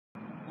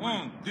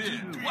1, 2,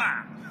 3.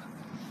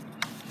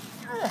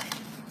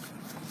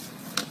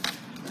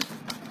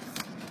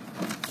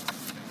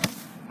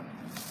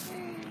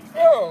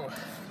 Oh,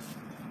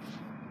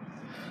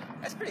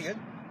 that's pretty good.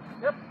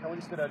 Yep. Now we're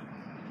just gonna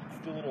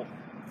do a little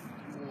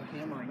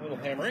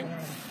hammering.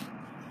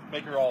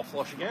 Make her all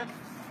flush again.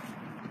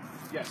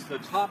 Yes, the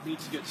top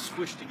needs to get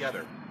squished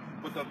together.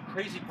 But the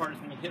crazy part is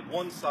when you hit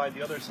one side,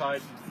 the other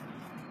side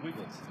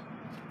wiggles.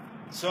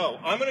 So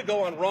I'm going to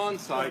go on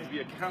Ron's side to be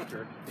a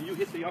counter, and you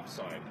hit the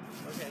upside.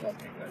 Okay.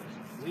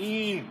 Good.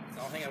 Lean.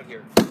 I'll hang out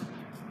here.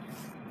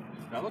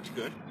 That looks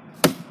good.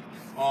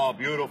 Oh,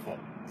 beautiful.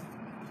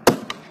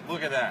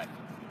 Look at that.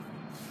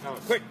 Now,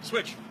 quick,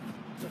 switch.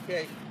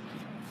 Okay.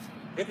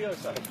 Hit the other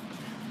side.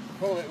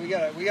 Hold it. We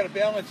gotta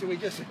balance it. We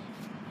just.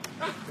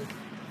 All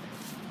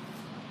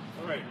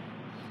right.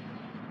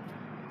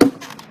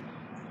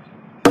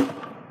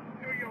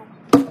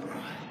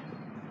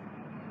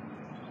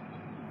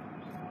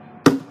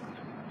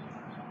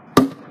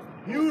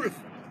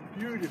 Beautiful.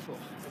 Beautiful.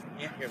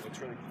 Yeah, here looks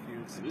really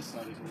confused. So this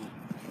side is a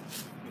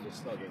little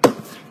snug in.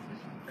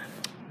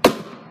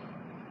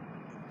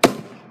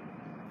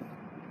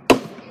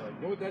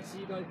 You know what that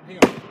seed does? Hang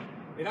on.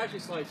 It actually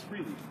slides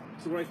freely.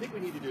 So what I think we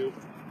need to do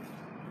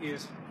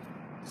is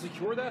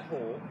secure that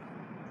hole,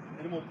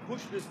 and then we'll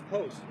push this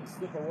post and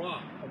slip a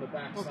rock on the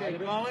back side Okay,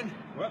 of it. Colin.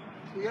 What?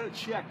 We gotta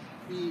check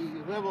the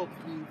level,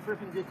 the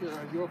perpendicular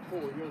of your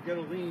pole. You'll get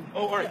a lean.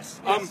 Oh, all right.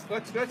 Yes.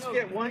 Let's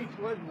get one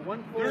pole.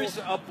 There's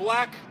a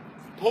black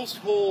post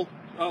hole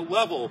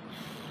level.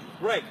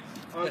 Right.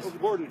 Yes.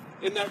 Gordon,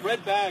 in that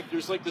red bag,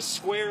 there's like the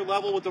square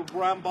level with the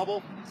round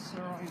bubble. Yes,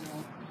 sir, I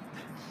know.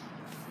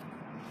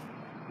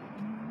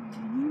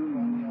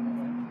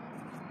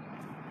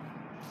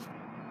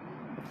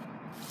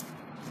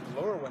 The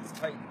lower one's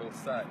tight on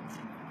both sides.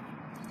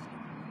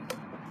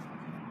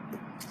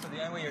 So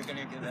the only way you're going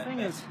to get that.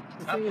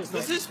 The thing is,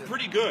 This is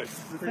pretty good.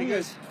 the thing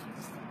is,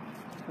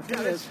 If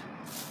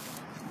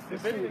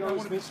this thing anything, I goes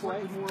want to be this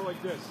way. more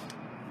like this.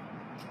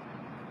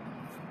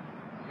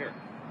 Here.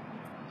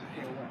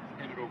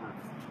 Hand it over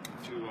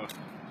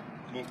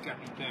to Mon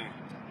Capitaine.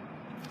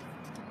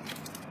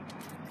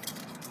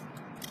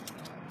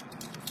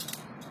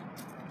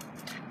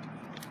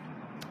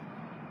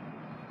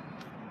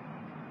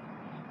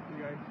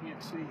 I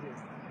can't see here.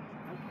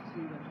 I can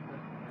see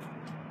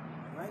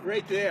that.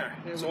 Right there.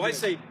 So I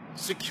say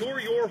secure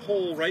your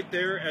hole right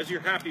there as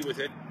you're happy with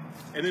it,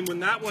 and then when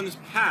that one's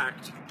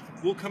packed,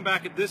 we'll come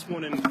back at this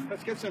one and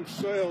Let's get some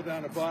soil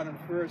down the bottom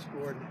first,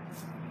 Gordon.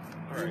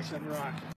 all right. And some rock.